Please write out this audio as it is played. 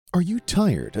Are you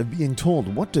tired of being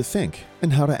told what to think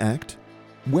and how to act?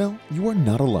 Well, you are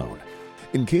not alone.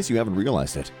 In case you haven't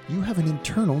realized it, you have an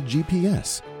internal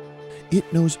GPS.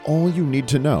 It knows all you need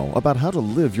to know about how to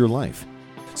live your life.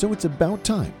 So it's about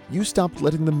time you stopped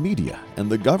letting the media and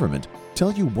the government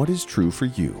tell you what is true for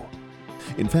you.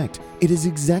 In fact, it is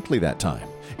exactly that time.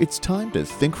 It's time to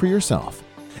think for yourself.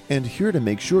 And here to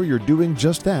make sure you're doing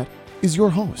just that is your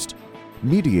host,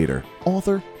 mediator,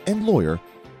 author, and lawyer,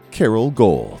 Carol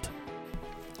Gold.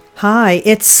 Hi,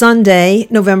 it's Sunday,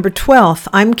 November 12th.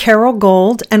 I'm Carol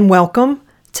Gold, and welcome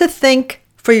to Think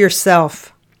for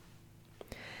Yourself.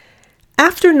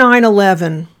 After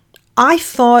 9/11, I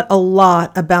thought a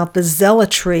lot about the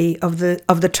zealotry of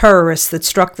the terrorists that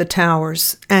struck the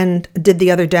towers and did the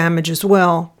other damage as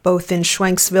well, both in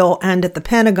Schwenksville and at the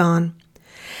Pentagon.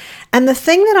 And the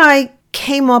thing that I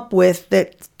came up with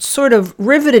that sort of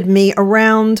riveted me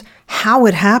around how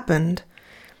it happened,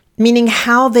 meaning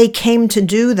how they came to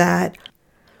do that,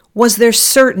 was their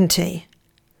certainty.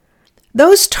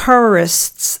 Those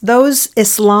terrorists, those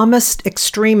Islamist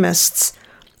extremists,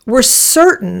 were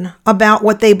certain about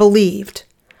what they believed.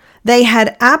 They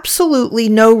had absolutely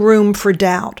no room for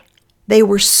doubt. They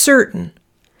were certain.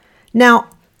 Now,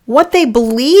 what they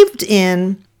believed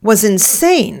in was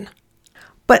insane,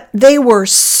 but they were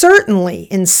certainly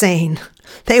insane.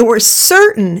 They were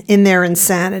certain in their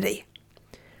insanity.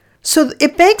 So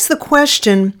it begs the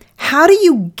question, how do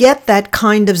you get that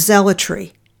kind of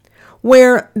zealotry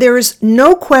where there is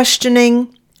no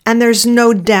questioning and there's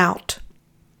no doubt?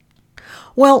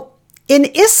 Well, in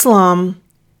Islam,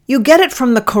 you get it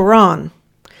from the Quran.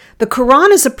 The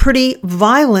Quran is a pretty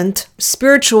violent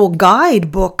spiritual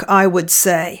guidebook, I would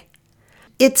say.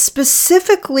 It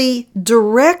specifically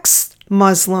directs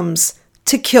Muslims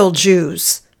to kill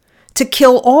Jews, to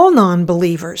kill all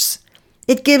non-believers.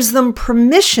 It gives them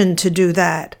permission to do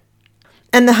that.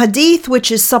 And the Hadith,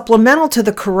 which is supplemental to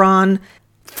the Quran,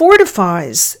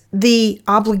 fortifies the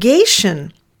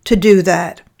obligation to do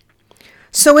that.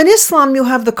 So in Islam, you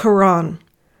have the Quran.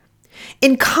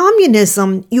 In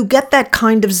communism, you get that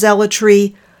kind of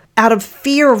zealotry out of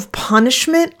fear of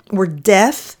punishment or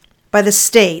death by the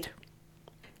state.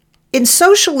 In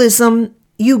socialism,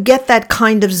 you get that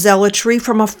kind of zealotry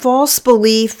from a false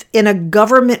belief in a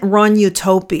government-run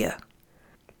utopia.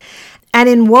 And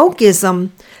in Wokism,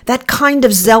 that kind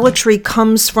of zealotry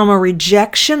comes from a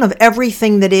rejection of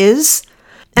everything that is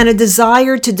and a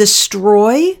desire to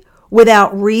destroy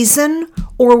without reason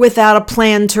or without a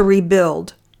plan to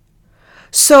rebuild.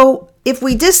 So if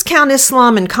we discount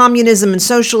Islam and communism and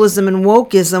socialism and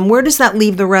Wokism, where does that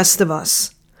leave the rest of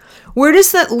us? Where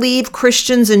does that leave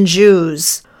Christians and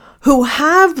Jews who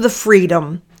have the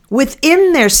freedom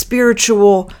within their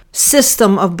spiritual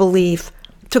system of belief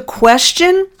to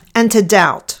question and to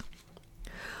doubt?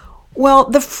 Well,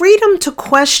 the freedom to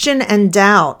question and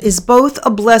doubt is both a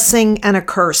blessing and a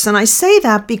curse. And I say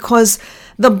that because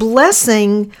the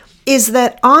blessing is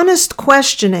that honest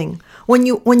questioning. When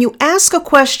you ask a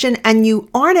question and you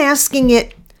aren't asking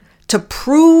it to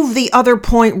prove the other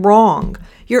point wrong,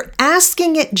 you're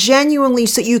asking it genuinely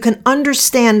so you can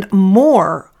understand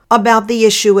more about the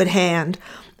issue at hand.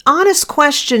 Honest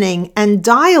questioning and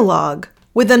dialogue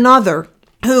with another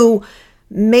who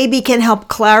maybe can help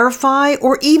clarify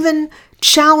or even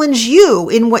challenge you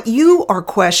in what you are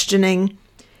questioning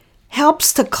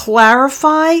helps to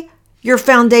clarify your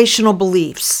foundational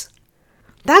beliefs.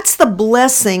 That's the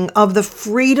blessing of the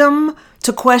freedom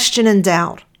to question and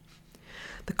doubt.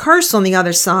 The curse, on the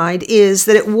other side, is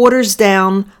that it waters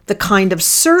down the kind of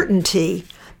certainty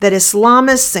that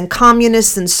Islamists and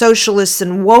communists and socialists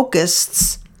and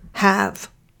wokists have.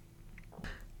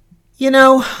 You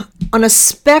know, on a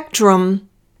spectrum,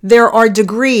 there are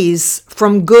degrees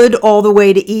from good all the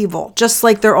way to evil, just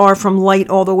like there are from light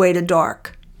all the way to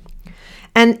dark.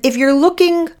 And if you're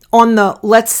looking on the,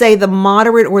 let's say, the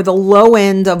moderate or the low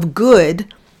end of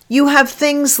good, you have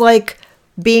things like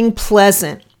being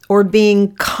pleasant or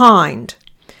being kind.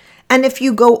 And if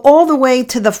you go all the way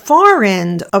to the far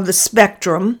end of the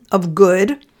spectrum of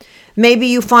good, maybe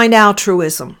you find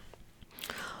altruism.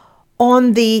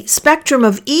 On the spectrum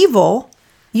of evil,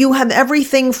 you have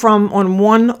everything from, on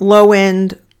one low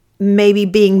end, maybe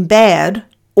being bad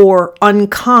or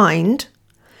unkind,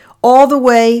 all the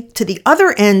way to the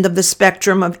other end of the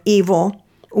spectrum of evil,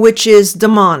 which is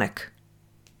demonic.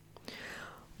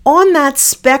 On that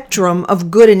spectrum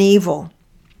of good and evil,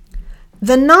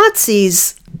 the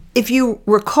Nazis, if you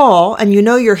recall, and you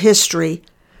know your history,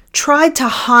 tried to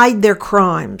hide their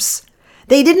crimes.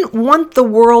 They didn't want the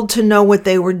world to know what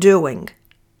they were doing.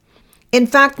 In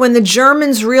fact, when the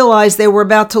Germans realized they were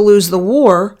about to lose the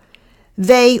war,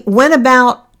 they went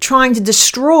about trying to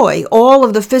destroy all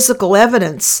of the physical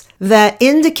evidence that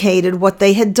indicated what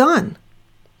they had done.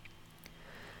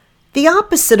 The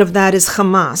opposite of that is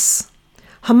Hamas.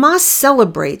 Hamas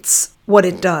celebrates what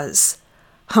it does.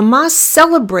 Hamas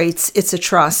celebrates its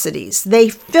atrocities. They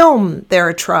film their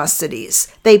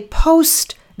atrocities. They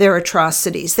post their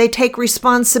atrocities. They take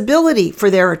responsibility for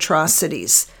their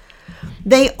atrocities.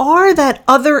 They are that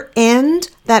other end,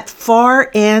 that far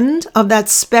end of that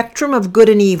spectrum of good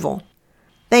and evil.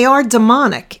 They are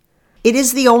demonic. It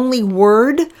is the only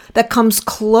word that comes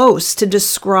close to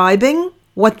describing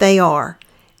what they are.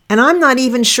 And I'm not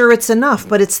even sure it's enough,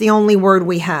 but it's the only word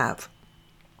we have.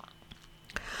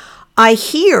 I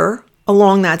hear,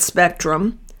 along that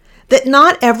spectrum, that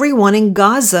not everyone in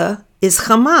Gaza is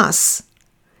Hamas,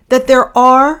 that there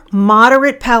are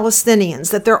moderate Palestinians,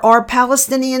 that there are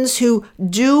Palestinians who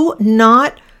do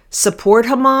not support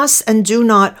Hamas and do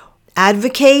not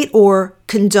advocate or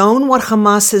condone what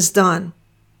Hamas has done.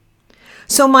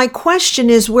 So my question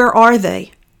is, where are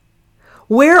they?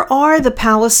 Where are the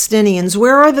Palestinians?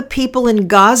 Where are the people in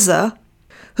Gaza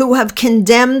who have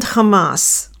condemned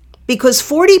Hamas? Because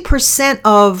 40%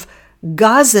 of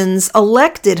Gazans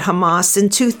elected Hamas in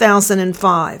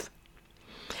 2005.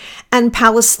 And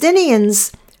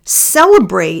Palestinians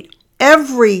celebrate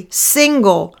every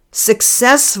single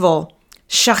successful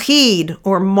shaheed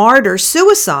or martyr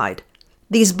suicide.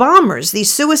 These bombers,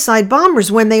 these suicide bombers,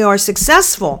 when they are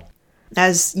successful,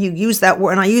 as you use that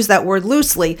word, and I use that word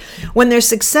loosely, when they're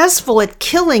successful at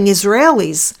killing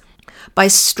Israelis by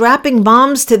strapping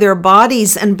bombs to their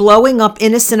bodies and blowing up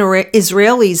innocent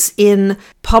Israelis in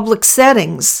public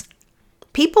settings,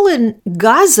 people in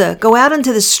Gaza go out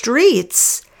into the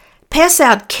streets, pass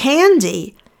out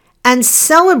candy, and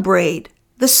celebrate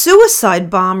the suicide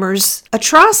bombers'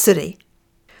 atrocity.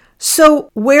 So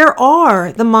where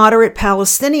are the moderate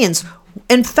Palestinians?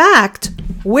 In fact,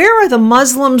 where are the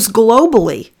Muslims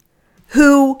globally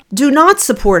who do not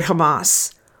support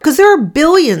Hamas? Because there are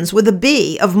billions with a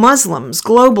B of Muslims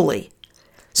globally.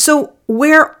 So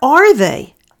where are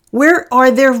they? Where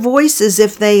are their voices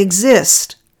if they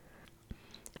exist?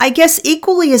 I guess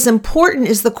equally as important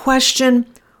is the question,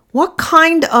 what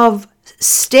kind of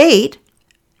state,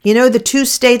 the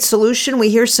two-state solution we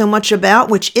hear so much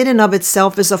about, which in and of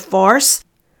itself is a farce,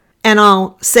 and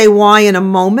I'll say why in a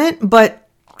moment, but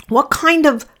what kind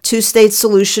of two-state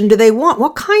solution do they want?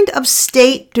 What kind of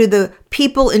state do the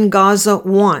people in Gaza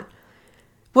want?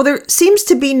 Well, there seems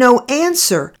to be no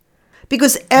answer,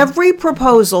 because every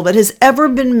proposal that has ever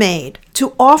been made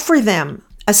to offer them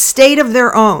a state of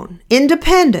their own,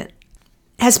 independent,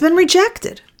 has been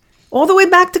rejected. All the way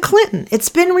back to Clinton, it's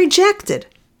been rejected.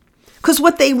 Because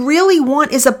what they really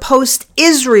want is a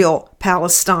post-Israel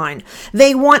Palestine.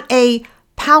 They want a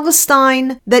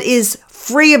Palestine that is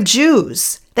free of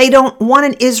Jews. They don't want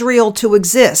an Israel to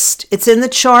exist. It's in the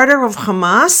charter of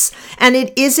Hamas, and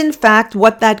it is in fact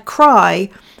what that cry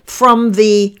from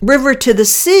the river to the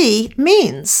sea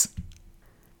means.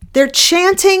 They're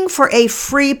chanting for a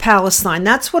free Palestine.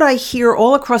 That's what I hear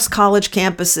all across college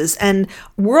campuses and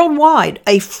worldwide,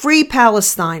 a free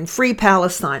Palestine, free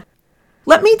Palestine.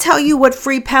 Let me tell you what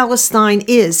free Palestine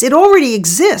is. It already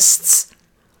exists.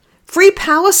 Free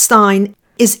Palestine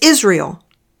is Israel.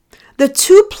 The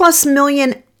 2+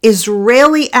 million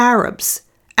Israeli Arabs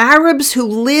who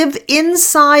live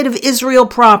inside of Israel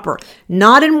proper,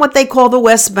 not in what they call the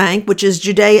West Bank, which is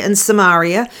Judea and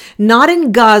Samaria, not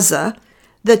in Gaza,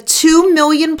 the 2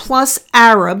 million+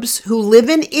 Arabs who live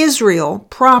in Israel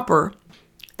proper,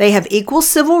 they have equal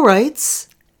civil rights,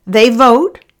 they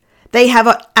vote, they have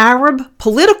an Arab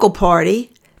political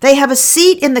party, they have a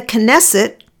seat in the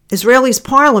Knesset, Israeli's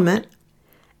parliament,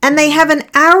 and they have an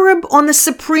Arab on the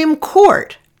Supreme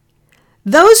Court.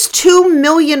 Those 2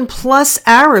 million+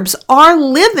 Arabs are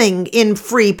living in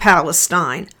free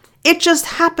Palestine. It just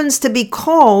happens to be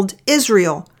called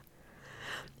Israel.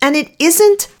 And it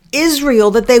isn't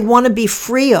Israel that they want to be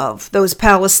free of, those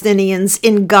Palestinians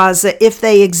in Gaza, if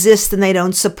they exist and they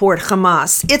don't support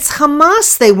Hamas. It's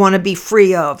Hamas they want to be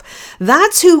free of.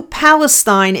 That's who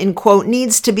Palestine, in quote,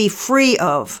 needs to be free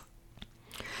of.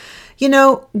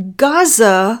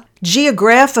 Gaza,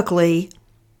 geographically,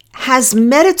 has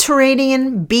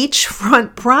Mediterranean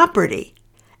beachfront property,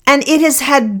 and it has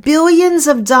had billions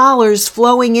of dollars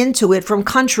flowing into it from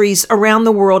countries around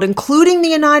the world, including the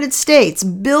United States,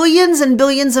 billions and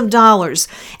billions of dollars,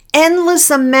 endless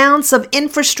amounts of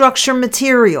infrastructure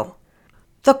material.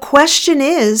 The question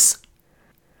is,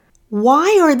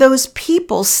 why are those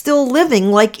people still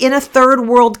living like in a third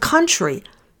world country?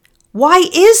 Why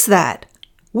is that?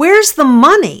 Where's the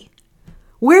money?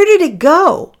 Where did it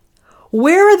go?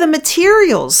 Where are the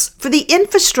materials for the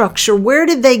infrastructure? Where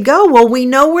did they go? Well, we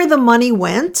know where the money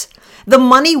went. The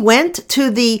money went to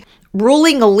the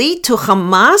ruling elite, to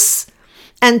Hamas,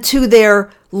 and to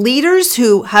their leaders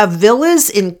who have villas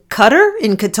in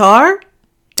Qatar.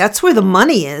 That's where the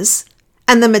money is.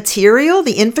 And the material,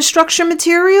 the infrastructure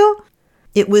material,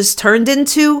 it was turned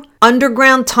into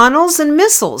underground tunnels and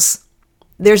missiles.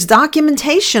 There's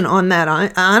documentation on that.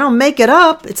 I don't make it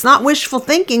up. It's not wishful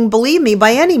thinking, believe me,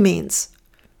 by any means.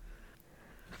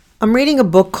 I'm reading a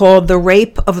book called The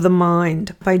Rape of the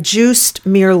Mind by Joost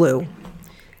Meerloo.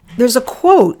 There's a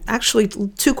quote, actually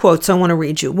 2 quotes I want to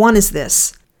read you. One is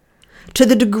this: to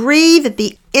the degree that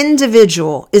the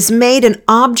individual is made an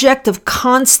object of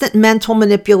constant mental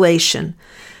manipulation,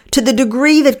 to the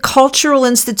degree that cultural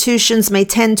institutions may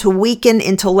tend to weaken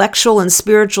intellectual and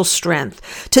spiritual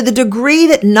strength, to the degree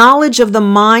that knowledge of the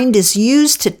mind is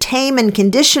used to tame and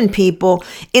condition people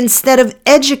instead of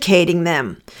educating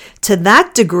them, to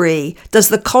that degree does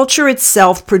the culture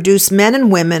itself produce men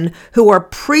and women who are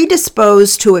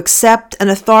predisposed to accept an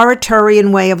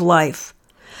authoritarian way of life.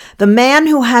 The man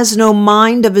who has no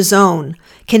mind of his own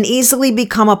can easily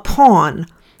become a pawn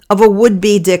of a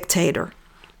would-be dictator.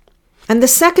 And the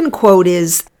second quote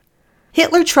is,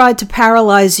 Hitler tried to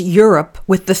paralyze Europe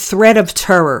with the threat of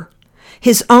terror,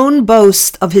 his own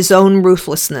boast of his own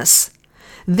ruthlessness.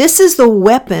 This is the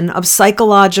weapon of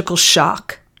psychological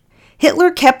shock.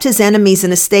 Hitler kept his enemies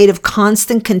in a state of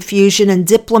constant confusion and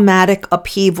diplomatic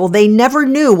upheaval. They never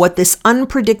knew what this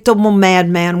unpredictable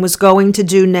madman was going to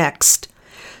do next.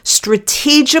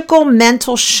 Strategical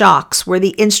mental shocks were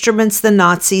the instruments the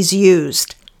Nazis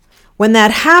used. When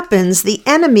that happens, the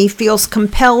enemy feels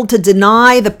compelled to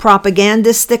deny the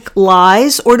propagandistic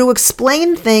lies or to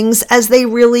explain things as they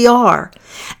really are.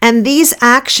 And these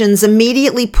actions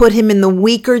immediately put him in the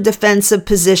weaker defensive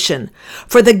position.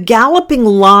 For the galloping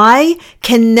lie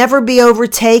can never be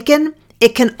overtaken,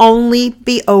 it can only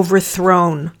be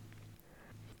overthrown.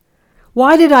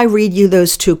 Why did I read you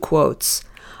those 2 quotes?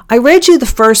 I read you the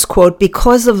first quote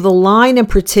because of the line in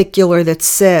particular that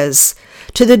says,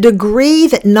 to the degree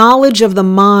that knowledge of the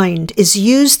mind is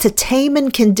used to tame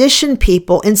and condition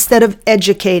people instead of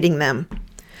educating them.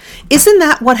 Isn't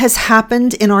that what has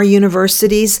happened in our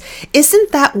universities?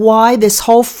 Isn't that why this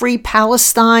whole Free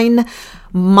Palestine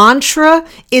mantra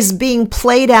is being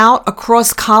played out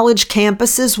across college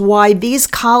campuses? Why these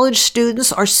college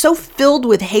students are so filled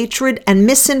with hatred and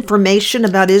misinformation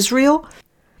about Israel?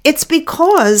 It's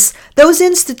because those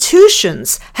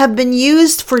institutions have been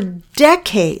used for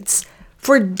decades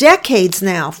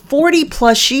now, 40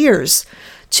 plus years,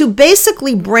 to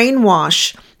basically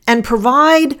brainwash and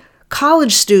provide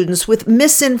college students with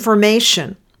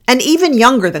misinformation, and even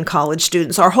younger than college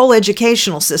students, our whole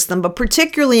educational system, but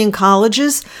particularly in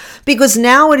colleges, because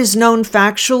now it is known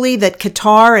factually that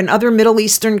Qatar and other Middle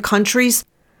Eastern countries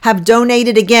have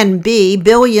donated, again,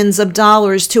 billions of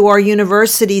dollars to our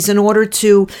universities in order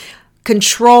to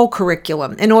control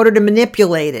curriculum, in order to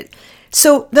manipulate it.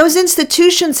 So those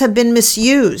institutions have been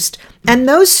misused, and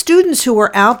those students who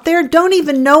are out there don't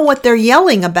even know what they're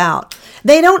yelling about.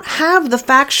 They don't have the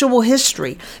factual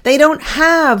history. They don't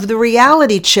have the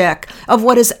reality check of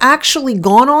what has actually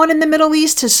gone on in the Middle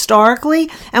East historically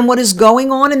and what is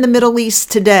going on in the Middle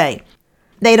East today.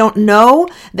 They don't know,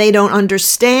 they don't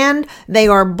understand, they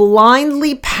are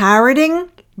blindly parroting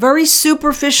very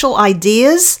superficial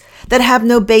ideas that have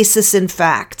no basis in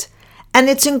fact. And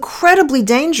it's incredibly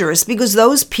dangerous because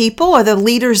those people are the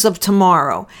leaders of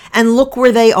tomorrow. And look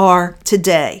where they are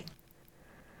today.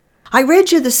 I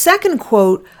read you the second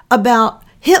quote about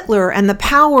Hitler and the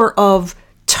power of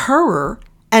terror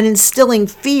and instilling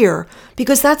fear,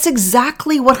 because that's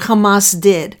exactly what Hamas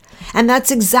did. And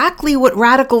that's exactly what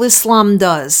radical Islam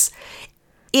does.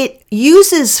 It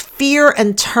uses fear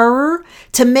and terror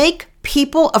to make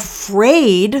people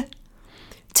afraid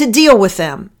to deal with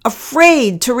them,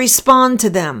 afraid to respond to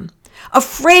them,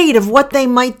 afraid of what they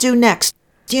might do next.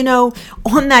 You know,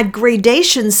 on that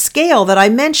gradation scale that I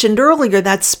mentioned earlier,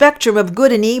 that spectrum of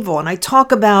good and evil, and I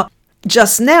spoke about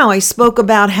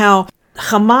how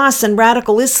Hamas and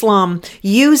radical Islam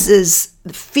uses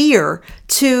fear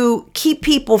to keep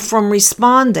people from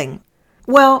responding.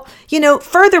 Well,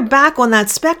 further back on that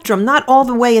spectrum, not all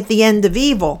the way at the end of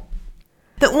evil,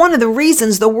 that one of the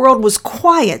reasons the world was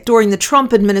quiet during the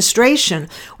Trump administration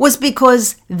was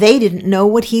because they didn't know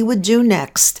what he would do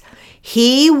next.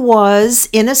 He was,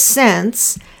 in a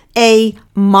sense, a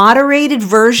moderated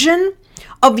version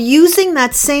of using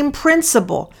that same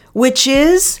principle, which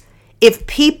is, if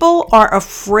people are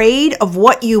afraid of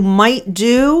what you might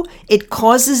do, it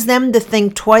causes them to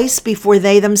think twice before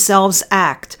they themselves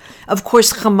act. Of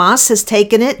course, Hamas has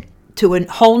taken it to a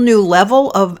whole new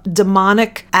level of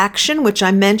demonic action, which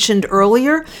I mentioned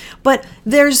earlier. But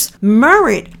there's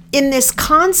merit in this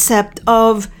concept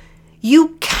of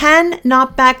you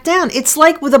cannot back down. It's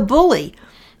like with a bully.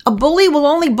 A bully will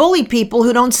only bully people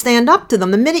who don't stand up to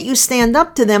them. The minute you stand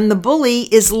up to them, the bully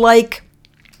is like,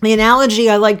 the analogy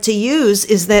I like to use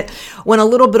is that when a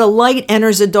little bit of light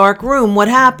enters a dark room, what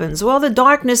happens? Well, the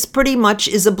darkness pretty much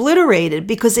is obliterated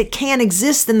because it can't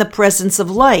exist in the presence of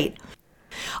light.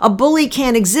 A bully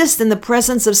can't exist in the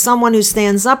presence of someone who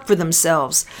stands up for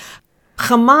themselves.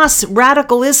 Hamas,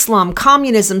 radical Islam,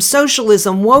 communism,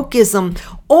 socialism, Wokism,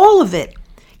 all of it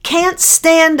can't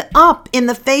stand up in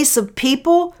the face of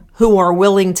people who are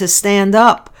willing to stand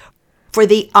up for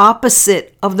the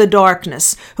opposite of the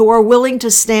darkness, who are willing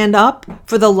to stand up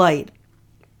for the light.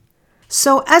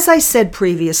 So, as I said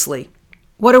previously,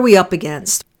 what are we up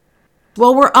against?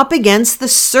 Well, we're up against the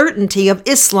certainty of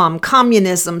Islam,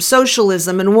 communism,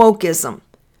 socialism, and Wokism.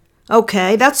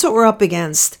 Okay, that's what we're up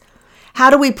against. How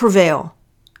do we prevail?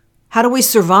 How do we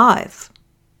survive?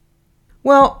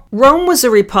 Well, Rome was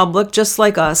a republic just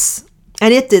like us,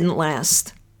 and it didn't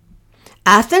last.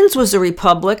 Athens was a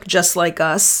republic just like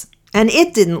us, and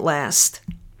it didn't last.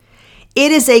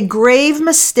 It is a grave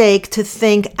mistake to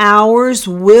think ours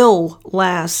will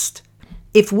last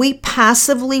if we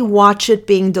passively watch it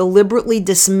being deliberately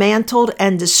dismantled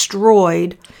and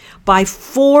destroyed by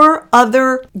 4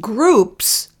 other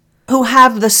groups who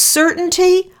have the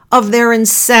certainty of their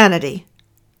insanity.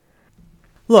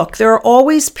 Look, there will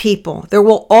always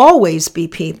be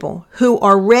people who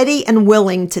are ready and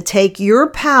willing to take your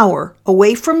power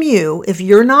away from you if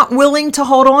you're not willing to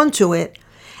hold on to it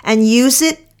and use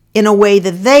it in a way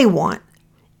that they want,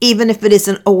 even if it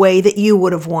isn't a way that you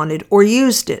would have wanted or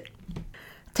used it.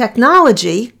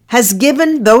 Technology has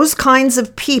given those kinds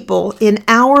of people in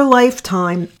our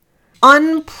lifetime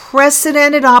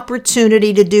unprecedented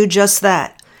opportunity to do just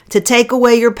that. To take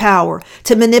away your power,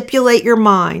 to manipulate your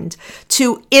mind,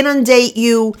 to inundate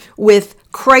you with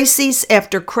crises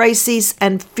after crises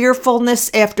and fearfulness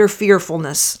after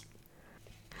fearfulness.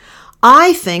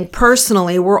 I think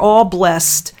personally we're all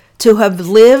blessed to have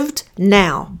lived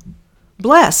now.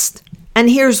 Blessed. And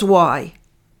here's why.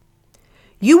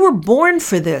 You were born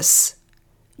for this.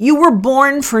 You were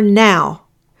born for now.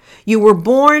 You were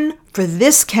born for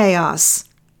this chaos.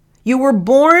 You were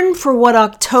born for what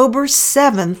October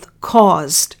 7th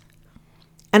caused.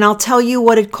 And I'll tell you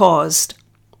what it caused.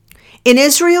 In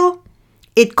Israel,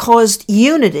 it caused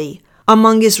unity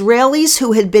among Israelis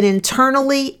who had been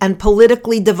internally and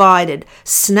politically divided,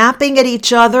 snapping at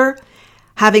each other,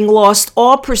 having lost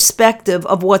all perspective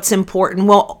of what's important.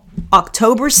 Well,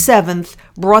 October 7th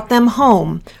brought them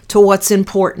home to what's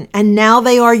important, and now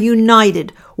they are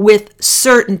united with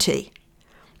certainty.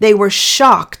 They were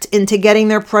shocked into getting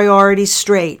their priorities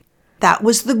straight. That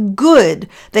was the good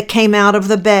that came out of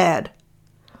the bad.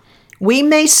 We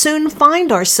may soon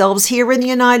find ourselves here in the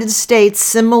United States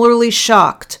similarly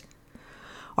shocked.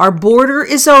 Our border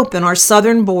is open, our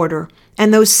southern border,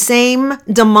 and those same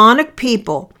demonic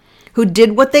people who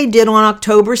did what they did on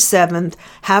October 7th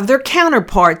have their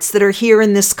counterparts that are here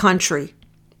in this country.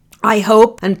 I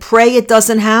hope and pray it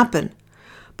doesn't happen.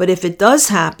 But if it does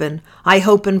happen, I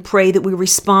hope and pray that we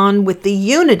respond with the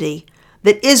unity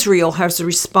that Israel has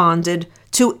responded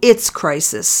to its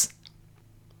crisis.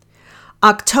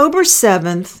 October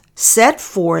 7th set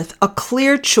forth a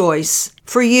clear choice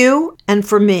for you and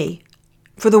for me,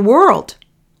 for the world.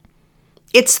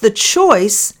 It's the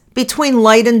choice between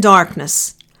light and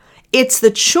darkness. It's the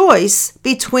choice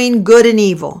between good and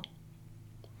evil.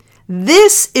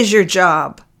 This is your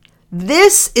job.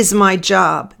 This is my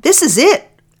job. This is it.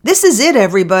 This is it,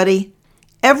 everybody.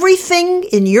 Everything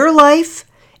in your life,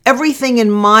 everything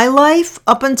in my life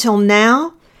up until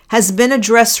now has been a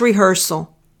dress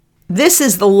rehearsal. This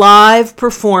is the live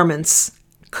performance.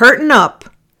 Curtain up.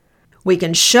 We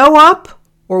can show up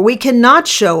or we cannot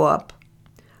show up.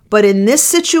 But in this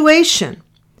situation,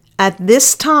 at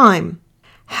this time,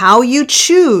 how you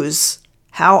choose,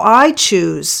 how I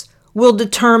choose, will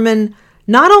determine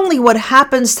not only what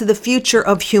happens to the future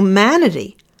of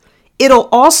humanity, it'll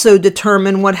also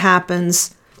determine what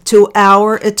happens to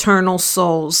our eternal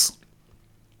souls.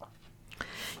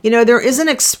 You know, there is an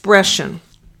expression,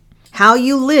 how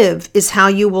you live is how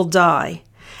you will die.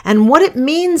 And what it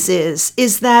means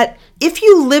is that if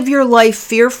you live your life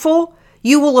fearful,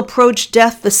 you will approach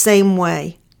death the same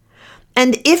way.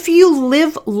 And if you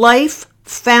live life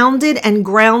founded and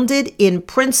grounded in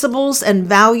principles and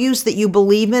values that you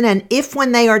believe in, and if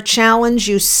when they are challenged,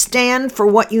 you stand for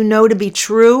what you know to be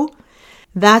true,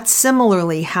 that's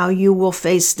similarly how you will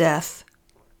face death.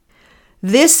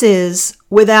 This is,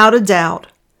 without a doubt,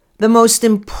 the most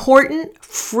important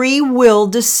free will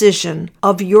decision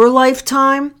of your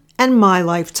lifetime and my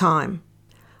lifetime.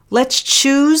 Let's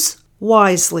choose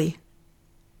wisely.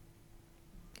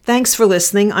 Thanks for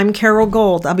listening. I'm Carol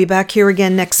Gold. I'll be back here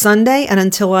again next Sunday, and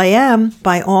until I am,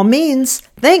 by all means,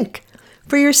 think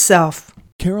for yourself.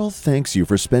 Carol thanks you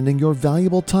for spending your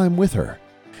valuable time with her.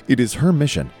 It is her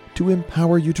mission to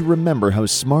empower you to remember how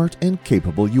smart and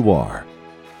capable you are.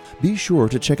 Be sure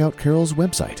to check out Carol's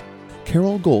website,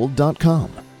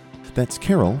 carolgold.com. That's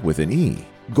Carol with an E,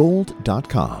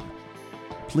 gold.com.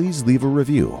 Please leave a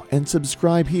review and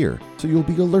subscribe here so you'll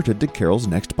be alerted to Carol's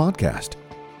next podcast.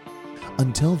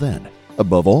 Until then,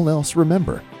 above all else,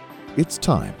 remember, it's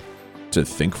time to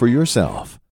think for yourself.